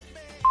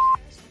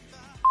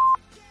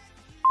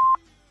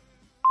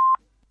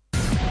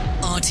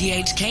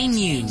RTHK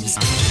News.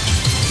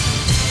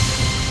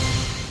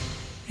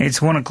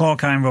 It's 1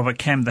 o'clock. I'm Robert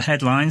Kemp. The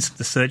headlines.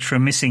 The search for a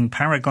missing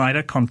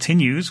paraglider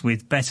continues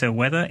with better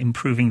weather,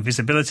 improving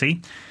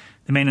visibility.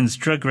 The mainland's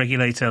drug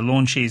regulator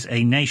launches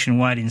a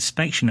nationwide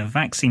inspection of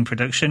vaccine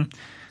production.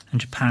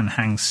 And Japan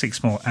hangs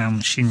 6 more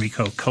Aum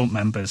Shinrikyo cult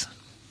members.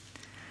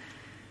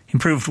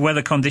 Improved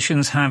weather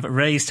conditions have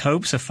raised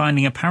hopes of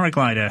finding a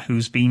paraglider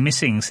who's been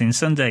missing since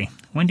Sunday.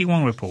 Wendy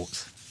Wong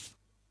reports.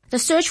 The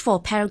search for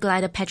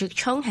paraglider Patrick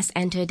Chung has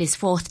entered its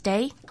 4th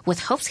day, with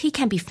hopes he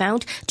can be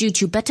found due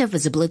to better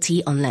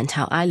visibility on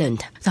Lantau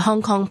Island. The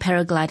Hong Kong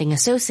Paragliding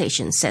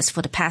Association says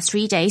for the past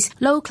 3 days,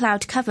 low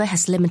cloud cover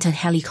has limited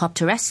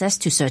helicopter access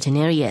to certain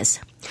areas.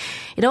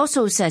 It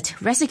also said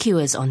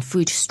rescuers en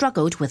route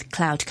struggled with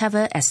cloud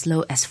cover as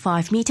low as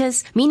 5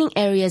 meters, meaning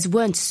areas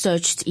weren't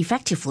searched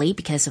effectively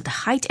because of the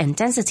height and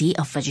density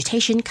of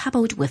vegetation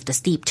coupled with the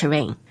steep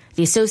terrain.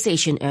 The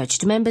association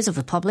urged members of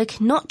the public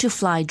not to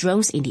fly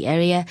drones in the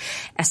area,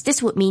 as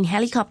this would mean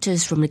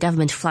helicopters from the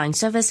government flying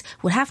service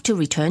would have to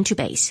return to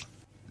base.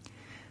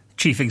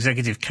 Chief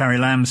Executive Carrie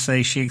Lam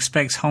says she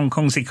expects Hong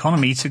Kong's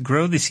economy to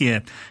grow this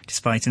year,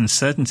 despite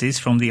uncertainties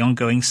from the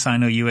ongoing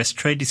Sino-US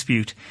trade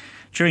dispute.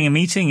 During a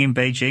meeting in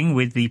Beijing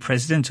with the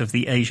president of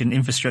the Asian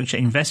Infrastructure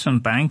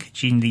Investment Bank,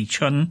 Jin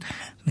Li-chun,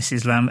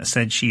 Mrs. Lam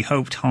said she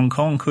hoped Hong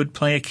Kong could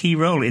play a key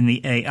role in the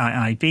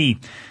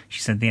AIIB.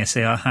 She said the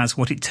SAR has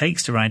what it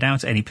takes to ride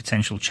out any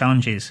potential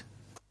challenges.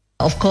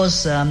 Of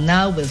course,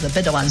 now with a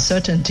bit of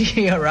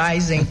uncertainty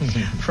arising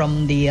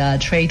from the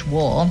trade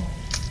war,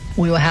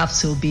 we will have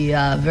to be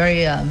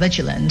very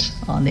vigilant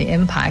on the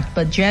impact.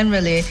 But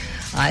generally,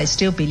 I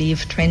still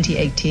believe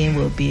 2018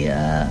 will be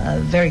a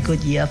very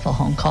good year for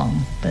Hong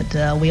Kong.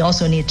 But we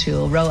also need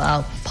to roll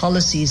out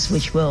policies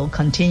which will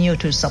continue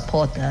to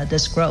support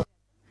this growth.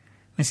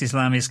 Mrs.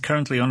 Lam is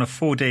currently on a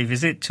 4-day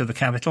visit to the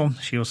capital.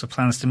 She also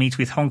plans to meet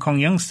with Hong Kong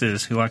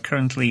youngsters who are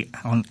currently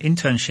on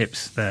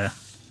internships there.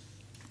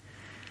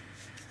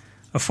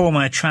 A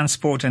former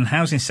Transport and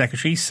Housing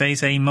Secretary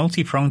says a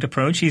multi-pronged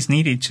approach is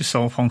needed to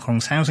solve Hong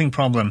Kong's housing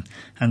problem,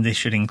 and this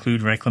should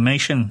include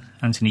reclamation.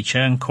 Anthony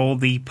Cheung called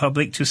the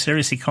public to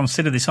seriously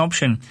consider this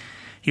option.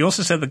 He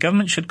also said the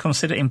government should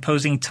consider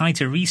imposing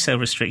tighter resale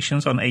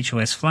restrictions on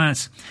HOS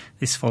flats.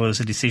 This follows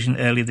a decision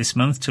earlier this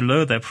month to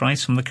lower their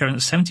price from the current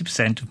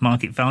 70% of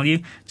market value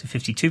to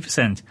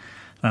 52%.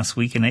 Last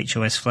week, an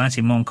HOS flat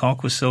in Mong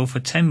Kok was sold for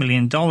 $10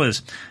 million,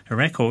 a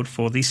record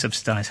for the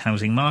subsidised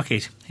housing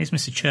market. Here's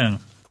Mr.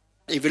 Cheung.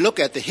 If you look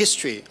at the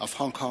history of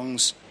Hong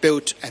Kong's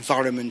built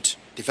environment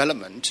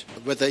development,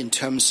 whether in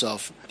terms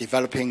of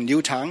developing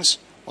new towns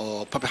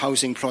or public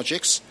housing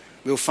projects,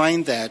 we'll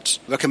find that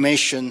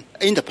reclamation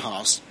in the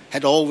past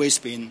had always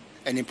been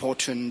an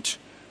important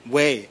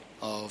way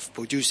of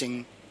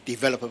producing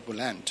developable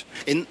land.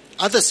 In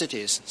other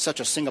cities, such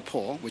as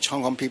Singapore, which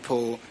Hong Kong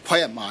people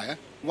quite admire,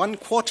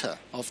 1/4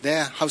 of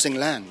their housing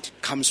land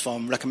comes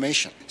from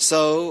reclamation.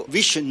 So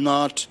we should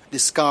not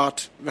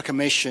discard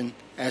reclamation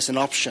as an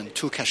option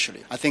too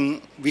casually. I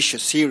think we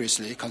should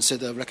seriously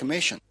consider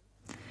reclamation.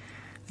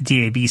 The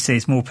DAB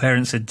says more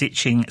parents are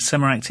ditching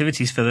summer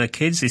activities for their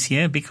kids this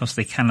year because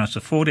they cannot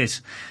afford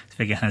it. The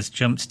figure has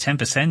jumped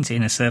 10%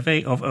 in a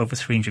survey of over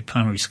 300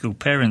 primary school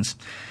parents.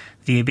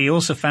 The DAB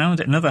also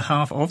found another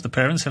half of the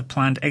parents have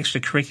planned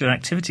extracurricular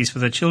activities for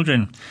their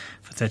children.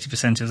 For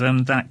 30% of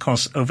them, that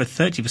costs over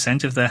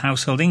 30% of their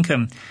household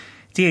income.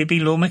 DAB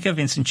lawmaker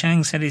Vincent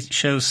Chang said it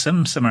shows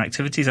some summer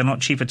activities are not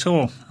cheap at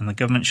all, and the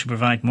government should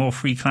provide more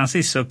free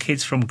classes so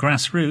kids from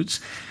grassroots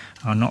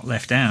are not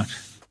left out.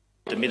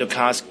 The middle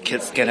class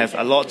kids can have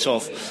a lot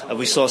of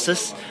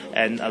resources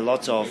and a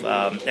lot of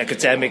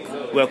academic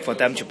work for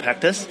them to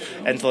practice.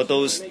 And for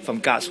those from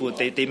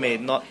grassroots, they may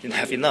not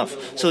have enough.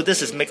 So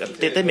this is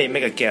they may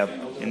make a gap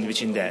in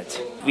between that.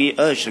 We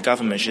urge the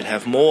government should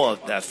have more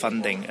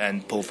funding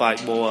and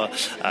provide more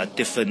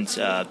different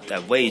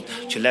way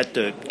to let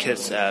the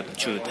kids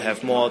to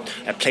have more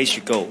a place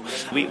to go.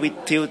 We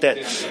feel that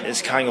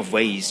it's kind of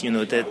ways,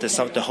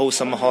 the whole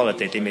summer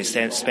holiday they may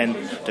spend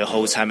the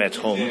whole time at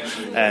home,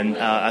 and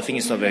I think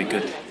it's not very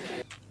good.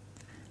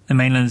 The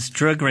mainland's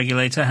drug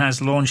regulator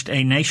has launched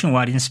a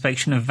nationwide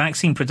inspection of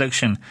vaccine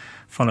production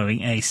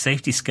following a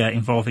safety scare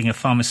involving a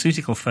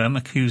pharmaceutical firm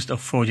accused of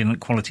fraudulent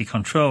quality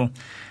control.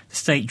 The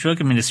State Drug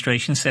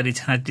Administration said it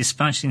had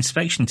dispatched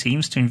inspection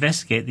teams to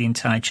investigate the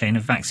entire chain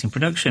of vaccine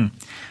production.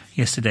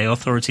 Yesterday,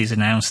 authorities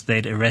announced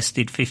they'd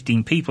arrested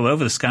 15 people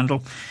over the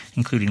scandal,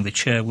 including the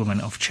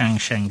chairwoman of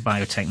Changsheng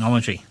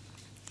Biotechnology.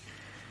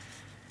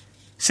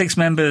 6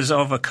 members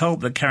of a cult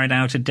that carried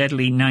out a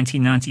deadly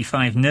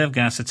 1995 nerve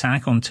gas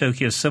attack on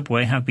Tokyo's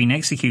subway have been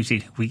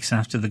executed weeks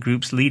after the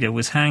group's leader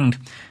was hanged.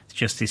 The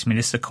Justice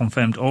Minister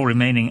confirmed all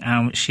remaining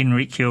Aum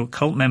Shinrikyo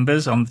cult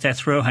members on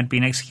death row had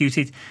been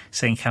executed,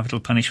 saying capital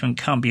punishment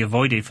can't be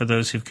avoided for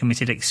those who've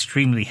committed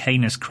extremely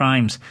heinous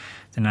crimes.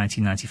 The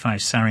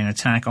 1995 sarin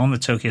attack on the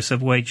Tokyo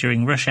subway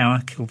during rush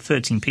hour killed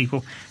 13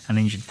 people and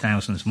injured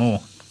thousands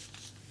more.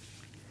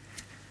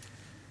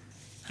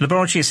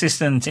 laboratory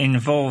assistant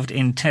involved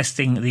in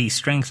testing the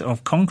strength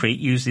of concrete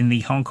used in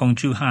the Hong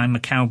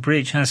Kong-Zhuhai-Macau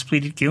Bridge has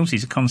pleaded guilty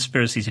to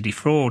conspiracy to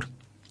defraud.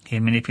 He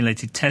had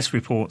manipulated test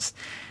reports.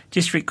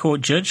 District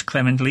Court Judge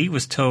Clement Lee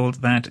was told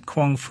that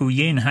Kwong Fu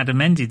Yin had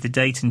amended the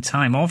date and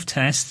time of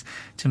tests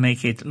to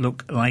make it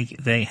look like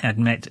they had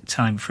met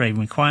time frame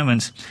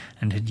requirements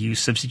and had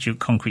used substitute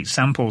concrete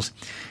samples.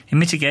 In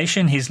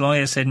mitigation, his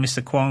lawyer said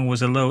Mr. Kwong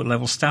was a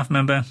low-level staff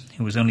member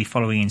who was only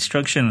following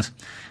instructions.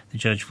 The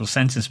judge will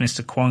sentence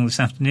Mr. Kwong this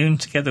afternoon,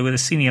 together with a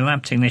senior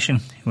lab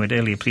technician who had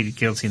earlier pleaded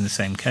guilty in the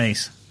same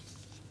case.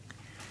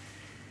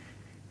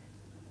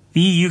 The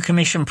EU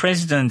Commission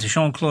President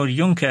Jean-Claude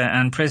Juncker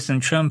and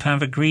President Trump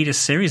have agreed a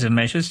series of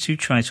measures to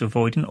try to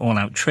avoid an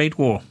all-out trade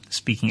war.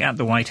 Speaking at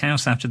the White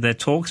House after their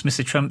talks,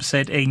 Mr. Trump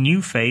said a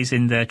new phase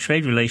in their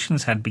trade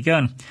relations had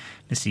begun.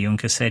 Mr.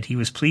 Juncker said he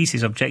was pleased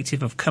his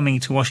objective of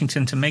coming to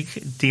Washington to make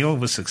a deal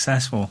was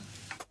successful.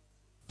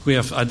 We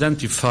have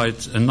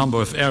identified a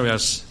number of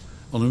areas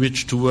on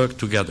which to work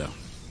together.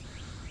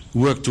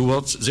 Work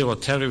towards zero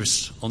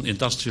tariffs on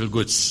industrial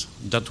goods.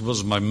 That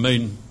was my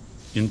main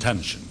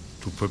intention,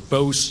 to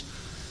propose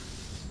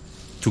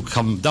to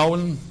come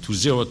down to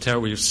zero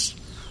tariffs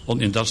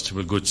on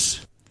industrial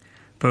goods.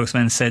 Both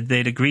men said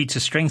they'd agreed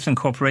to strengthen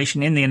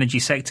cooperation in the energy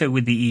sector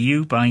with the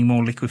EU, buying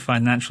more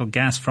liquefied natural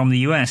gas from the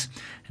US,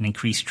 and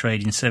increase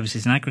trade in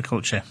services and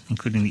agriculture,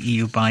 including the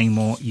EU buying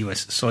more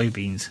US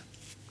soybeans.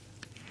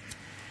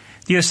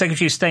 The US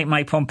Secretary of State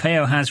Mike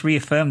Pompeo has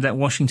reaffirmed that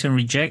Washington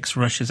rejects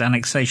Russia's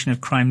annexation of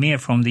Crimea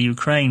from the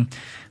Ukraine.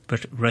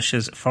 But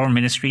Russia's foreign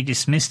ministry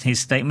dismissed his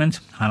statement,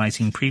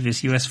 highlighting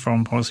previous US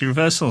foreign policy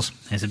reversals.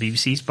 Here's the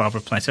BBC's Barbara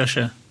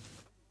Platt-Usher.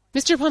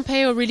 Mr.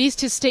 Pompeo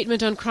released his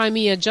statement on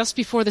Crimea just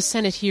before the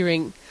Senate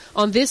hearing.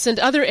 On this and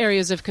other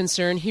areas of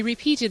concern, he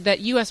repeated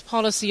that U.S.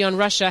 policy on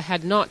Russia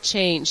had not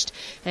changed,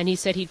 and he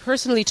said he'd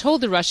personally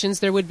told the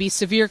Russians there would be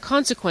severe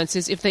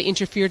consequences if they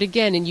interfered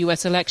again in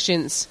U.S.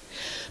 elections.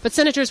 But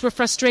senators were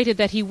frustrated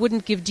that he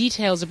wouldn't give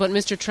details about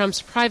Mr.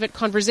 Trump's private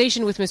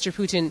conversation with Mr.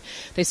 Putin.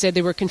 They said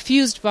they were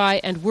confused by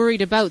and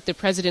worried about the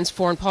president's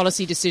foreign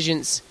policy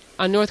decisions.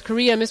 On North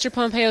Korea, Mr.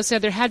 Pompeo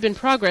said there had been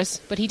progress,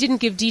 but he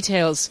didn't give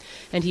details,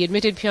 and he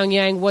admitted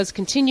Pyongyang was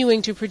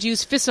continuing to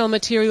produce fissile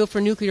material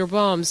for nuclear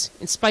bombs,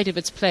 in spite of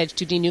its pledge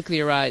to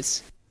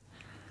denuclearize.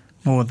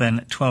 More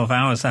than 12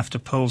 hours after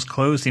polls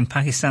closed in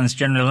Pakistan's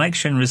general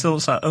election,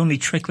 results are only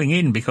trickling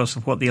in because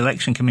of what the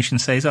Election Commission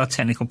says are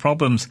technical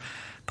problems.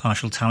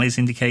 Partial tallies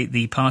indicate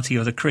the party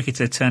of the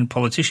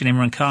cricketer-turned-politician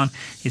Imran Khan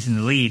is in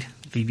the lead.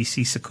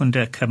 BBC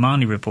Secunda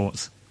Kamani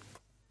reports.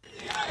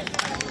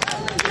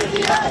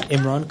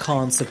 Imran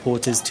Khan's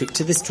supporters took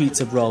to the streets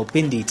of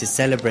Rawalpindi to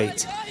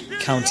celebrate.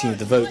 Counting of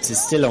the votes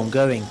is still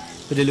ongoing,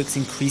 but it looks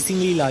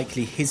increasingly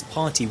likely his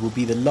party will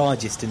be the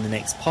largest in the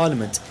next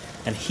parliament,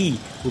 and he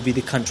will be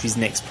the country's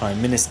next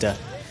prime minister.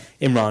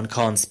 Imran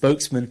Khan's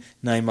spokesman,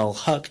 Naim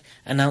al-Haq,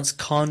 announced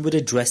Khan would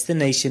address the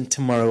nation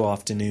tomorrow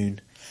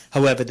afternoon.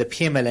 However, the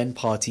PMLN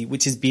party,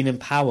 which has been in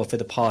power for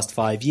the past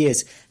 5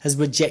 years, has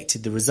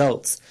rejected the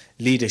results.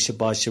 Leader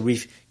Shahbaz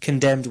Sharif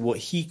condemned what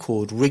he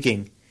called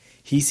rigging.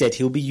 He said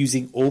he'll be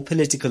using all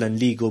political and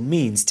legal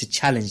means to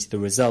challenge the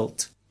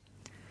result.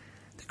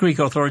 The Greek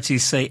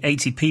authorities say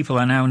 80 people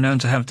are now known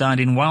to have died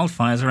in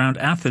wildfires around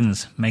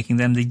Athens, making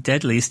them the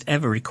deadliest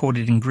ever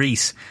recorded in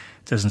Greece.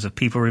 Dozens of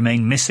people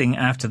remain missing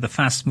after the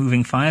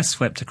fast-moving fire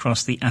swept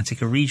across the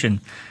Attica region.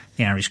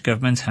 The Irish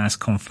government has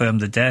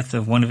confirmed the death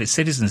of one of its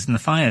citizens in the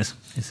fires.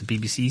 It's the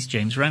BBC's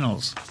James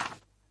Reynolds.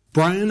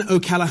 Brian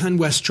O'Callaghan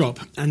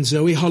Westrop and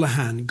Zoe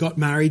Holohan got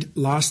married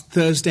last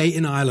Thursday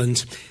in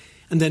Ireland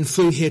and then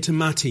flew here to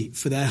Mati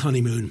for their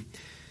honeymoon.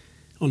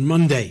 On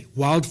Monday,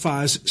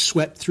 wildfires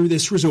swept through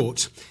this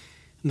resort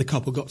and the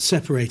couple got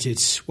separated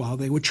while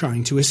they were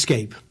trying to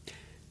escape.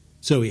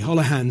 Zoe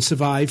Holohan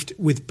survived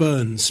with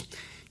burns.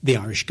 The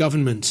Irish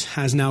government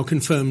has now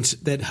confirmed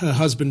that her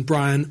husband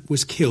Brian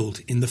was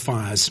killed in the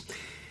fires.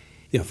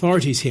 The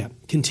authorities here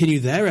continue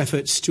their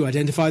efforts to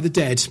identify the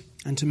dead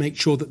and to make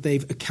sure that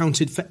they've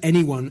accounted for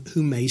anyone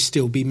who may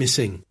still be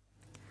missing.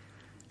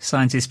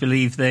 Scientists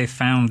believe they've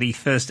found the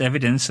first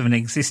evidence of an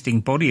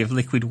existing body of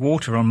liquid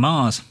water on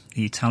Mars.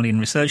 The Italian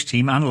research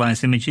team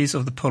analysed images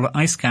of the polar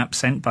ice cap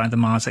sent by the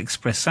Mars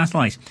Express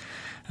satellite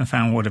and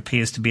found what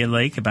appears to be a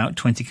lake about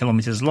 20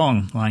 kilometres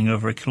long, lying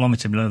over a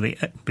kilometre below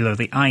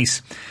the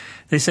ice.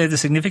 They say the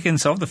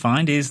significance of the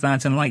find is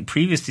that, unlike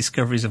previous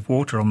discoveries of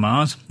water on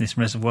Mars, this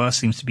reservoir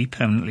seems to be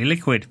permanently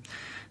liquid.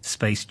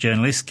 Space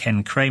journalist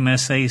Ken Kramer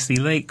says the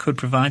lake could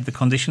provide the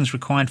conditions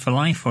required for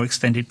life for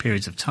extended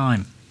periods of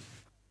time.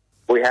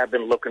 We have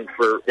been looking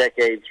for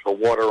decades for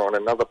water on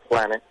another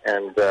planet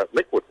and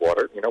liquid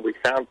water. You know, we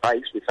found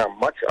ice. We found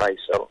much ice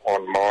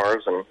on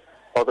Mars and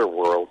other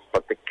worlds.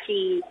 But the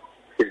key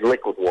is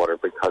liquid water,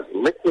 because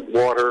liquid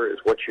water is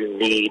what you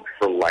need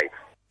for life.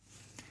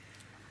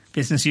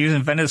 Business news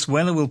in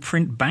Venezuela will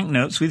print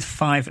banknotes with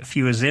 5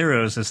 fewer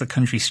zeros as the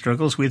country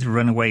struggles with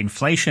runaway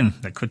inflation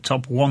that could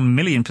top 1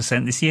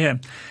 million% this year.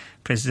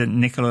 President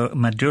Nicolás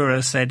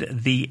Maduro said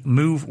the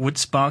move would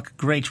spark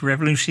great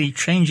revolutionary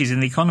changes in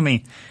the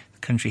economy. The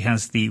country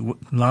has the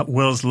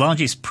world's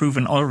largest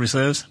proven oil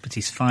reserves, but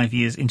is 5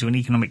 years into an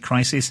economic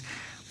crisis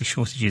with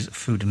shortages of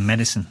food and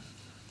medicine.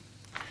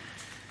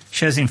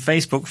 Shares in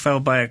Facebook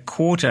fell by a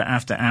quarter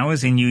after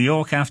hours in New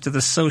York after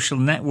the social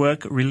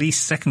network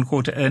released second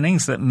quarter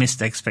earnings that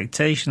missed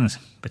expectations.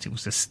 But it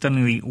was a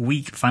stunningly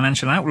weak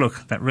financial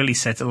outlook that really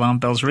set alarm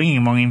bells ringing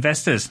among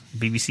investors.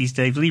 BBC's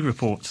Dave Lee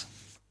reports.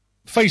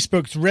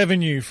 Facebook's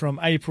revenue from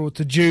April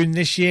to June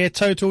this year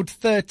totaled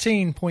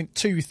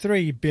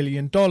 $13.23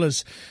 billion.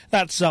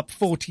 That's up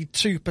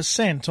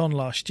 42% on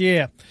last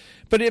year.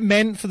 But it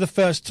meant for the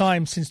first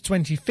time since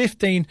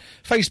 2015,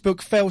 Facebook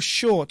fell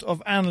short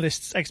of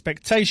analysts'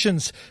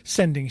 expectations,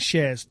 sending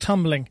shares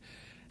tumbling.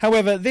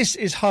 However, this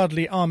is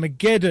hardly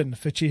Armageddon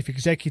for Chief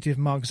Executive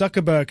Mark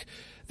Zuckerberg.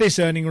 This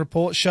earning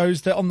report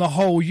shows that on the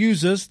whole,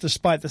 users,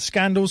 despite the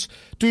scandals,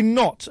 do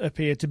not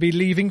appear to be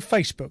leaving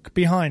Facebook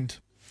behind.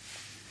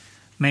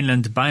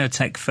 Mainland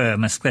biotech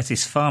firm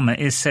Ascletis Pharma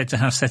is said to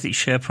have set its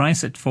share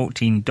price at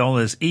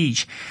 $14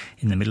 each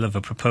in the middle of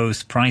a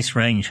proposed price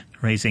range,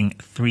 raising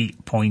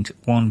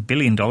 $3.1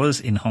 billion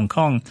in Hong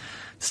Kong.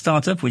 The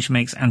startup, which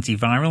makes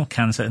antiviral,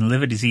 cancer and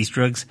liver disease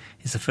drugs,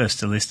 is the first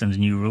to list under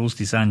new rules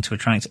designed to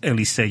attract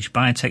early-stage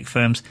biotech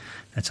firms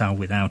that are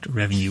without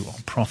revenue or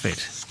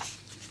profit.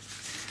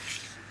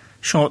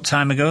 Short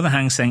time ago, the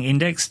Hang Seng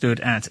Index stood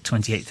at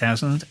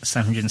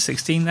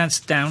 28,716. That's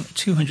down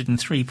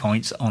 203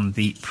 points on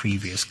the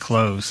previous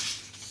close.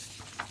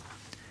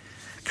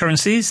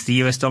 Currencies, the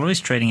US dollar is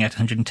trading at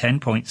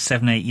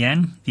 110.78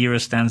 yen. The euro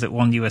stands at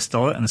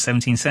 $1 and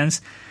 17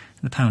 cents.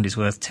 And the pound is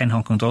worth 10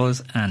 Hong Kong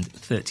dollars and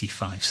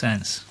 35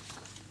 cents.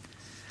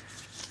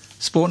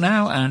 Sport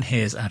now, and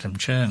here's Adam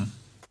Cheung.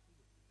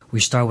 We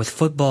start with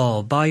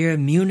football. Bayern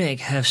Munich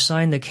have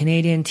signed the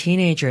Canadian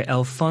teenager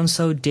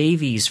Alphonso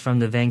Davies from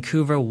the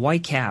Vancouver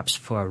Whitecaps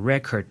for a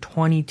record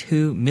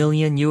 $22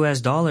 million.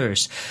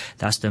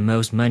 That's the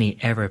most money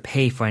ever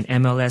paid for an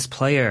MLS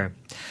player.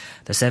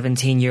 The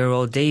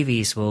 17-year-old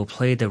Davies will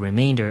play the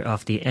remainder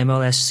of the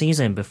MLS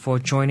season before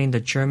joining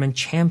the German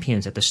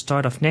champions at the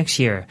start of next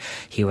year.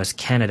 He was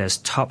Canada's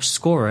top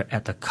scorer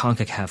at the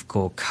CONCACAF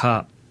Gold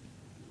Cup.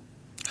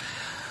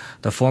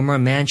 The former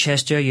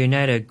Manchester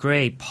United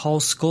great Paul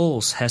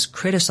Scholes has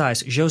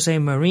criticized Jose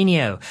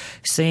Mourinho,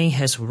 saying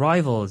his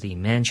rival, the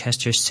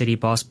Manchester City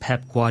boss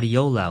Pep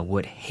Guardiola,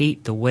 would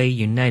hate the way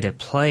United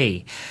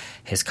play.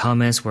 His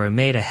comments were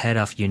made ahead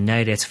of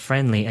United's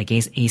friendly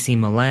against AC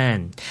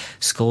Milan.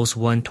 Scholes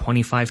won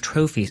 25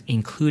 trophies,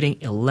 including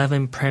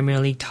 11 Premier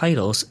League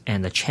titles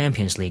and the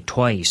Champions League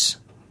twice.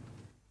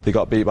 They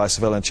got beat by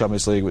Sevilla in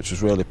Champions League, which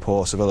was really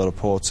poor. Sevilla, a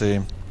poor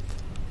team.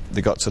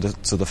 They got to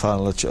the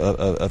final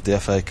of the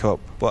FA Cup.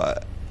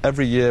 But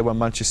every year when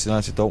Manchester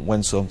United don't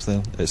win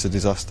something, it's a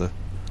disaster.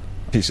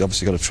 He's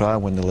obviously got to try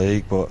and win the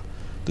league, but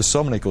there's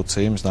so many good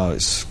teams now,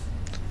 it's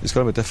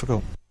going to be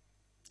difficult.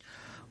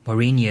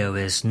 Mourinho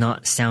is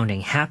not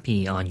sounding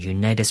happy on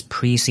United's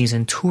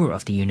pre-season tour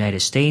of the United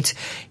States.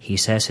 He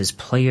says his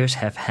players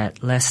have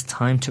had less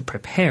time to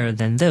prepare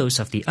than those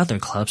of the other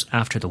clubs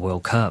after the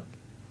World Cup.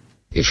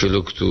 If you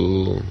look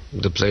to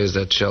the players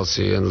that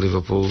Chelsea and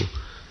Liverpool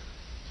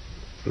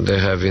they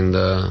have in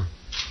the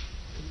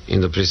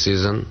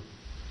pre-season,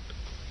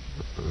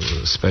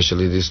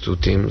 especially these two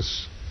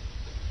teams,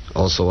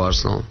 also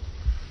Arsenal.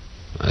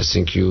 I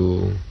think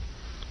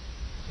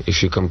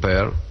if you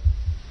compare,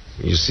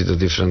 you see the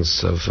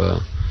difference of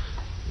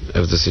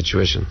the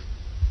situation.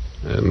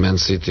 Man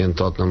City and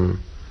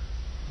Tottenham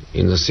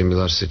in a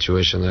similar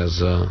situation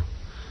as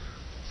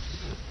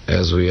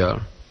we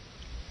are,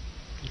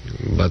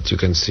 but you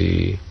can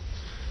see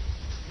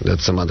that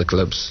some other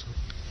clubs,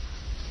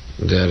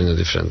 they are in a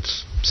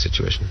different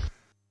situation.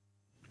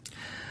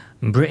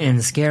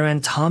 Britain's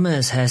Geraint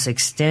Thomas has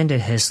extended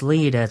his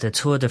lead at the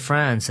Tour de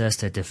France as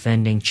the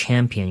defending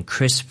champion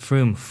Chris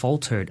Froome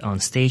faltered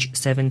on stage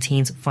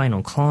 17's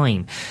final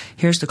climb.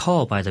 Here's the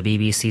call by the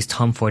BBC's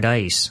Tom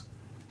Fordyce.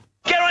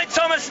 Geraint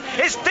Thomas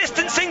is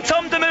distancing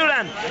Tom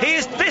Dumoulin. He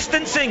is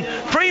distancing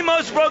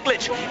Primož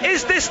Roglic.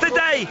 Is this the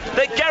day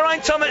that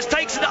Geraint Thomas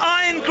takes an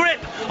iron grip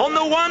on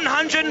the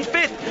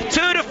 105th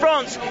Tour de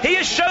France? He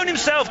has shown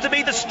himself to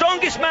be the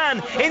strongest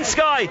man in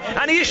Sky,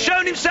 and he has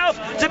shown himself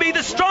to be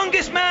the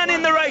strongest man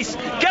in the race.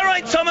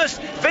 Geraint Thomas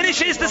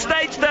finishes the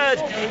stage third.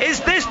 Is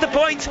this the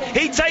point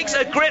he takes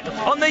a grip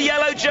on the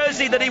yellow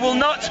jersey that he will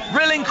not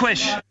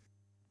relinquish?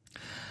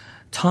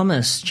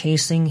 Thomas,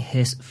 chasing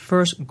his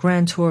first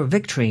Grand Tour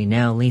victory,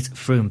 now leads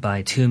Froome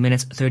by 2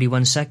 minutes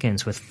 31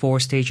 seconds with 4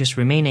 stages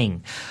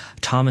remaining.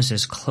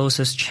 Thomas's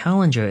closest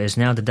challenger is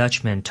now the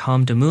Dutchman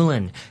Tom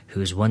Dumoulin,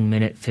 who's 1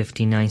 minute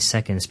 59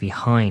 seconds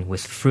behind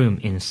with Froome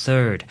in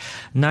third.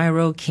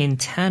 Nairo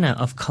Quintana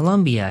of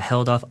Colombia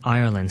held off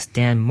Ireland's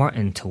Dan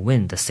Martin to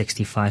win the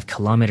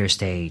 65-kilometer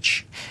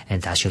stage.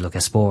 And that's your look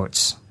at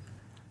sports.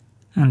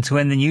 And to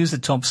end the news, the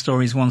top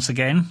stories once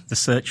again. The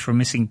search for a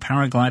missing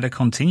paraglider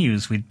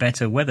continues with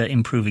better weather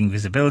improving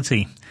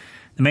visibility.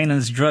 The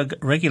mainland's drug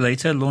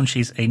regulator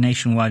launches a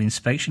nationwide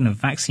inspection of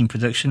vaccine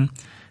production,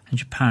 and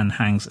Japan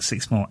hangs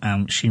 6 more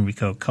Aum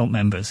Shinrikyo cult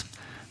members.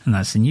 And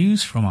that's the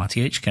news from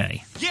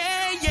RTHK.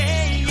 Yeah, yeah.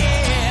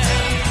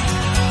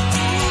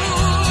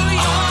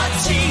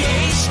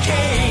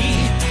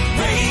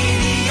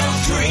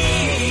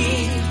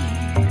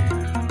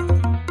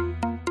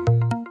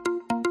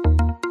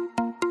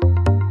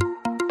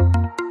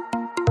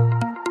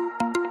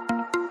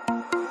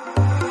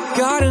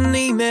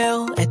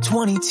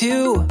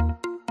 22.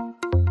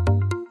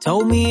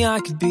 Told me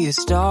I could be a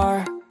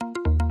star.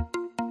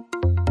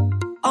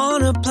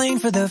 On a plane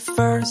for the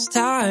first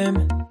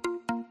time.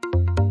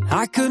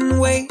 I couldn't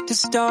wait to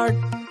start.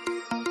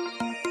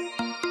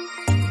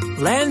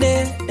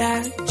 Landed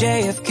at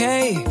JFK.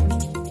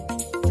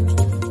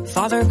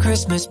 Father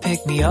Christmas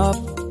picked me up.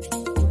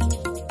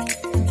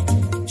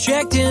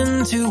 Checked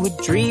into a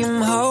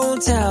dream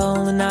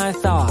hotel and I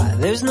thought,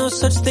 there's no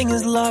such thing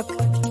as luck.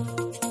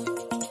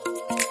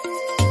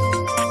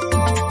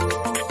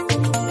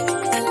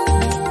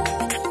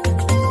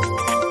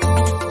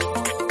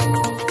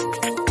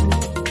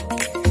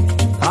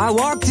 I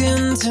walked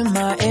into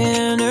my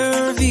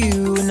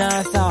interview and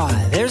I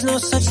thought, there's no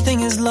such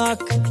thing as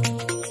luck.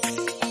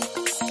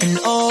 And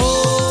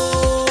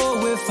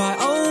oh, if I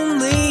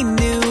only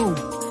knew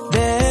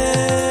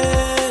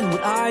then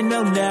what I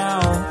know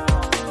now,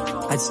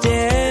 I'd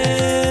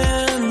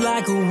stand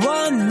like a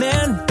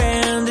one-man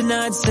band and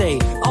I'd say,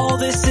 all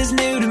this is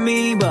new to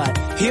me, but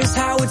here's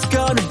how it's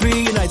gonna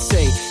be. And I'd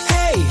say,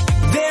 hey,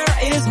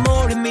 there is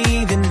more to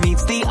me than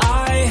meets the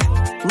eye.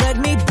 Let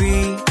me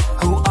be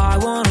who I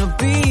wanna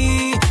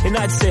be. And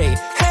I'd say,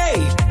 hey,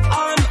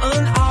 I'm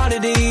an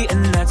oddity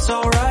and that's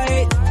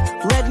alright.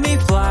 Let me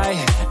fly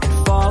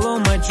and follow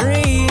my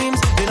dreams.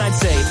 Then I'd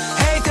say,